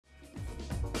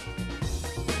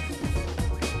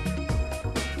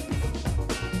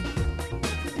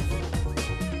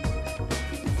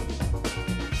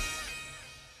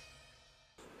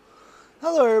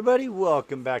Hello, everybody.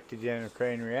 Welcome back to Daniel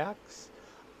Crane Reacts.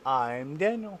 I'm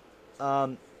Daniel.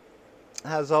 Um,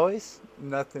 as always,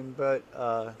 nothing but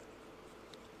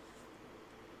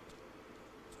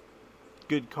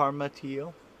good karma to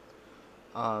you.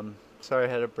 Sorry I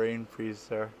had a brain freeze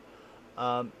there.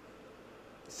 Um,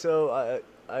 so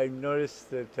I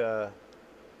noticed that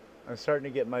I'm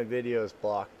starting to get my videos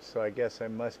blocked. So I guess I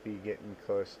must be getting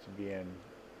close to being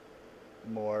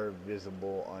more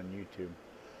visible on YouTube.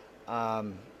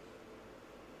 Um,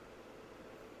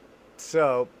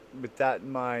 So, with that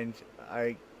in mind,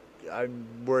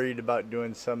 I'm worried about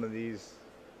doing some of these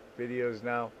videos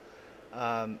now.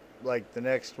 Like the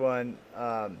next one,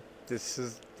 this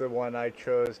is the one I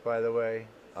chose, by the way.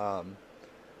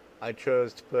 I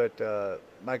chose to put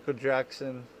Michael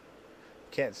Jackson,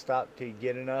 "Can't Stop Till You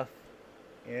Get Enough"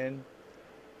 in.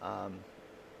 Um,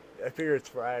 I figure it's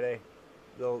Friday,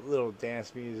 little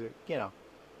dance music,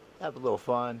 have a little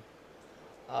fun.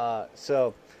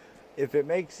 So if it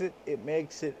makes it, it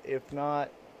makes it. If not,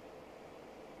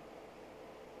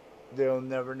 they'll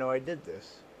never know I did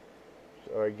this.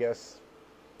 So I guess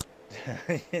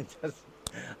it doesn't.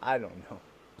 I don't know.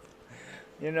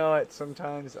 You know what?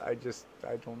 Sometimes I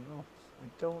don't know. I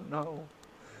don't know.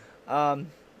 Um,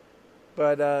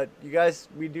 but you guys,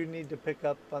 we do need to pick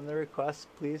up on the request,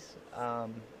 please.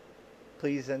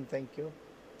 Please and thank you.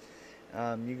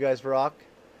 You guys rock.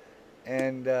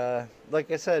 And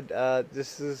like I said,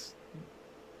 this is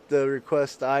the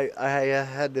request I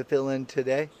had to fill in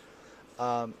today.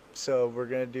 So we're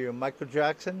going to do Michael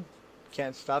Jackson,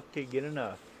 "Can't Stop Till You Get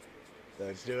Enough."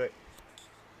 Let's do it.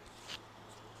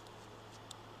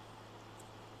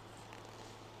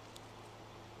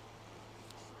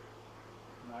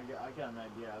 No, I got an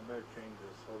idea. I better change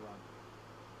this. Hold on.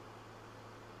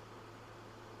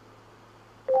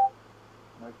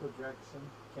 Michael Jackson,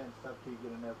 "Can't Stop Till You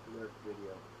Get Enough" lyric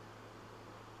video.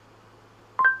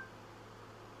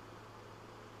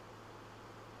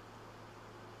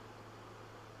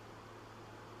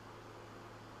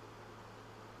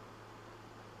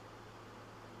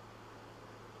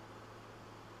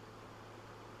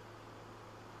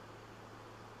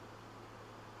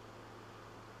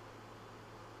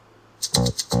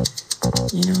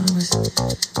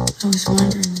 I was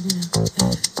wondering,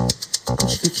 if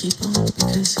you could keep on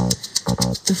because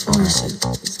the force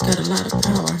it's got a lot of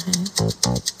power and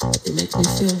it makes me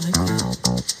feel like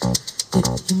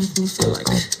it makes me feel like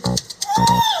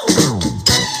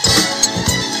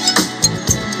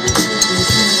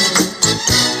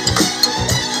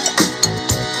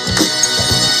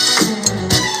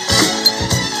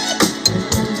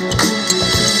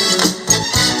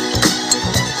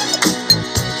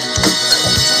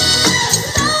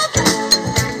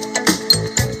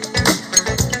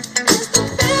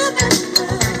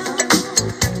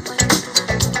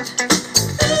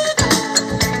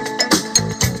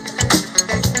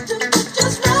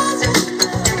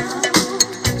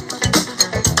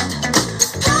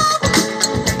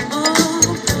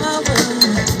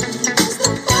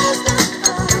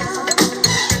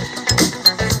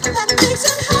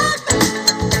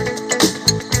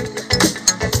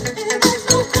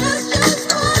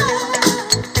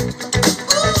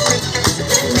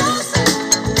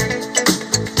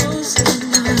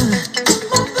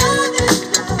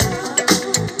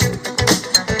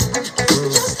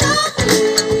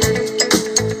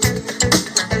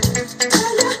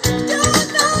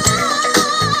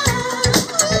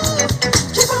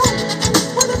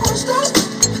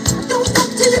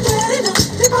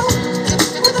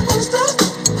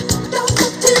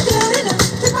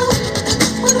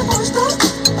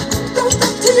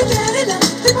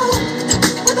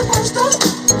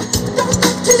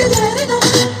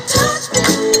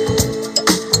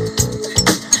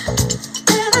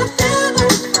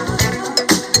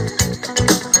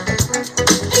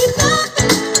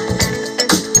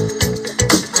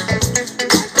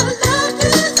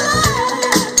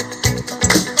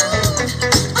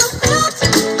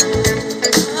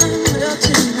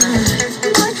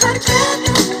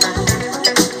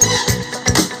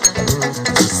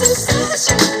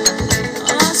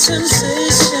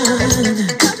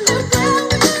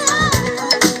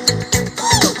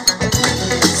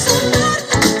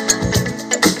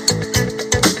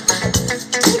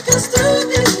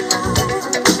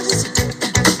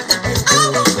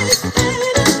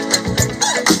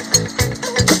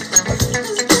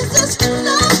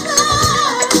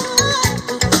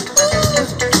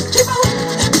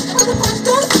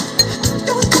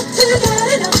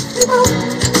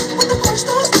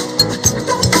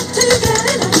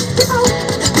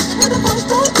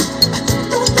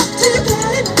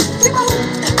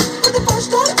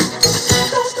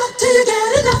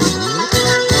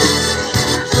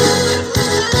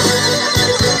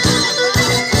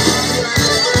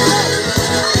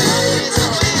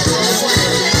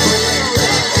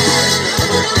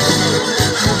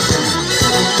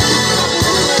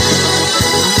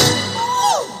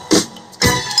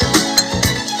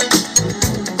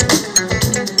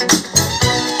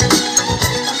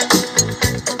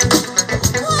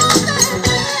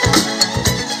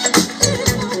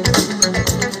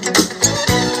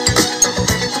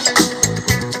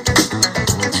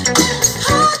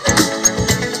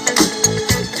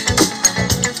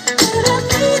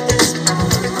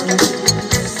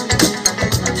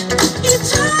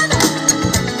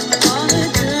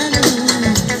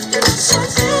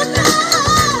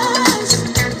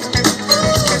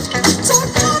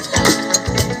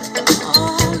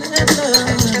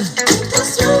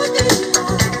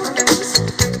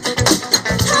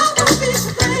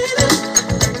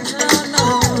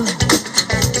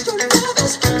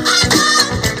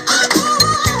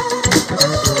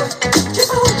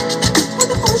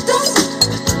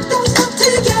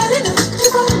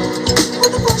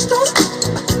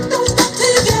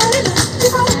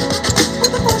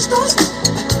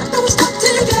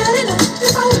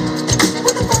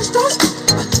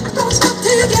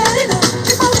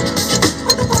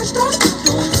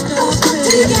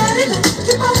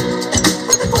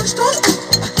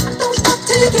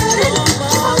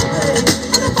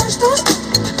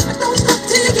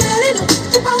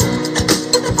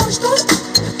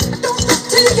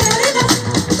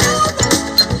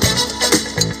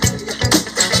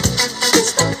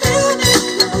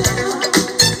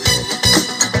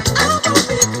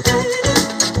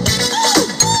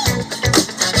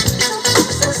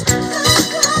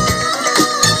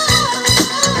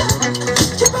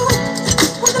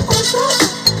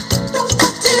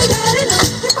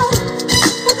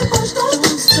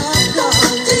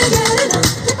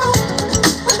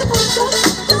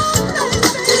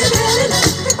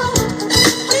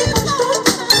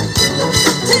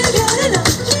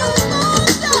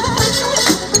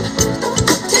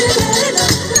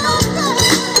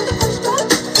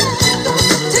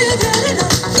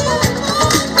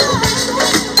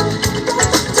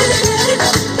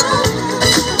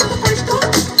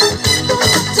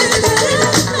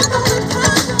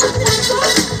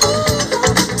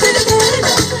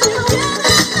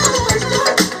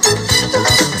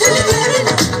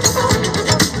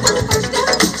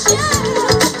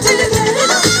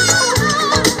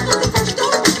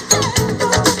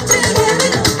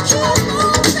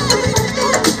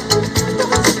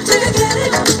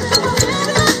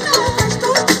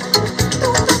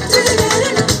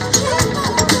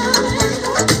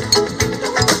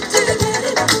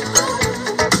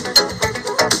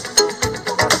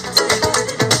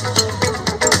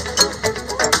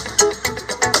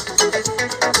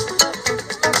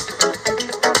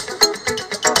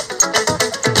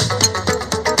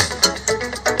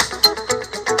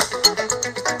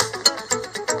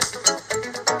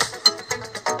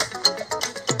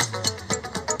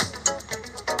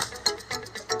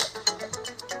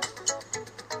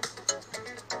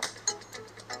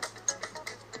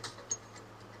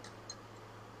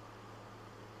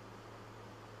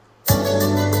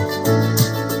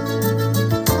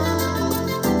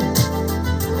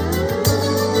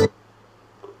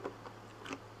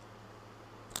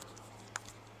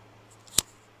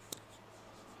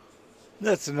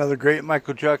That's another great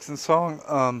Michael Jackson song.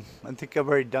 I think I've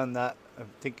already done that. I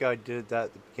think I did that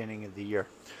at the beginning of the year.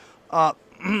 Uh,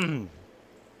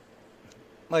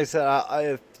 like I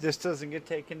said, if this doesn't get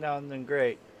taken down, then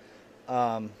great.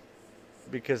 Um,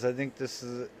 because I think it's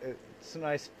a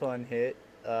nice fun hit.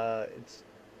 It's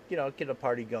get a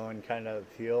party going kind of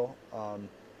feel.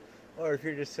 Or if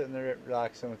you're just sitting there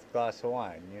relaxing with a glass of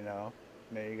wine,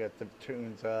 maybe you got the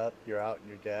tunes up, you're out in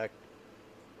your deck,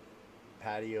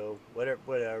 patio,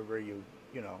 whatever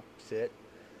sit,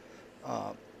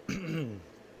 um,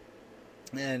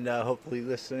 and hopefully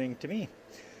listening to me.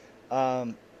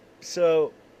 Um,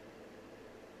 so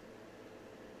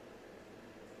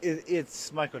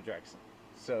it's Michael Jackson.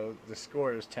 So the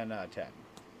score is 10 out of 10.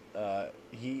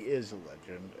 He is a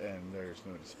legend, and there's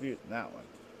no dispute in that one.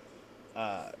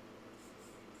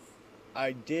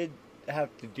 I did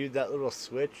have to do that little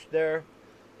switch there.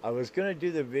 I was gonna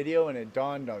do the video, and it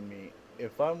dawned on me: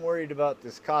 if I'm worried about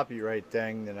this copyright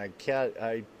thing, then I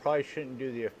probably shouldn't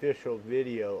do the official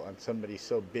video on somebody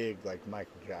so big like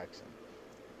Michael Jackson.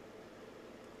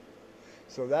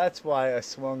 So that's why I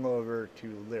swung over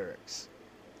to lyrics,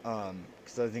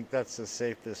 because I think that's the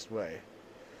safest way.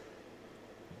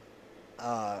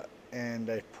 And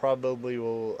I probably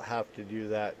will have to do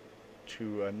that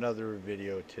to another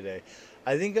video today.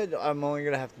 I think I'm only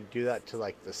gonna have to do that to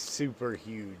like the super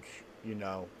huge,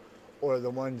 or the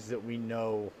ones that we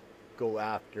know go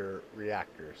after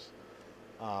reactors.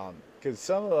 Because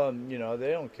some of them,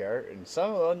 they don't care, and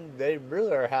some of them they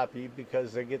really are happy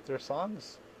because they get their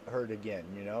songs heard again.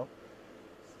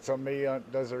 Somebody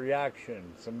does a reaction,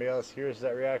 somebody else hears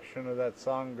that reaction of that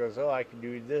song, and goes, "Oh, I can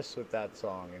do this with that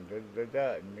song," and and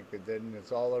then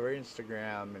it's all over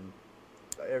Instagram and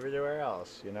everywhere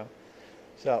else.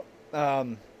 So,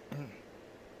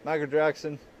 Michael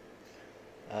Jackson,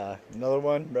 another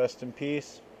one, rest in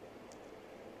peace.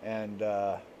 And,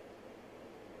 yeah.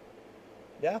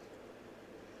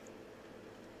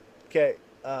 Okay,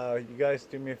 you guys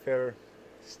do me a favor.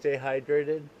 Stay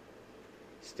hydrated.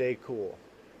 Stay cool.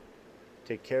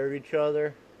 Take care of each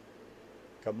other.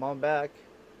 Come on back.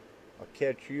 I'll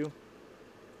catch you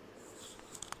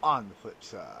on the flip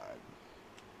side.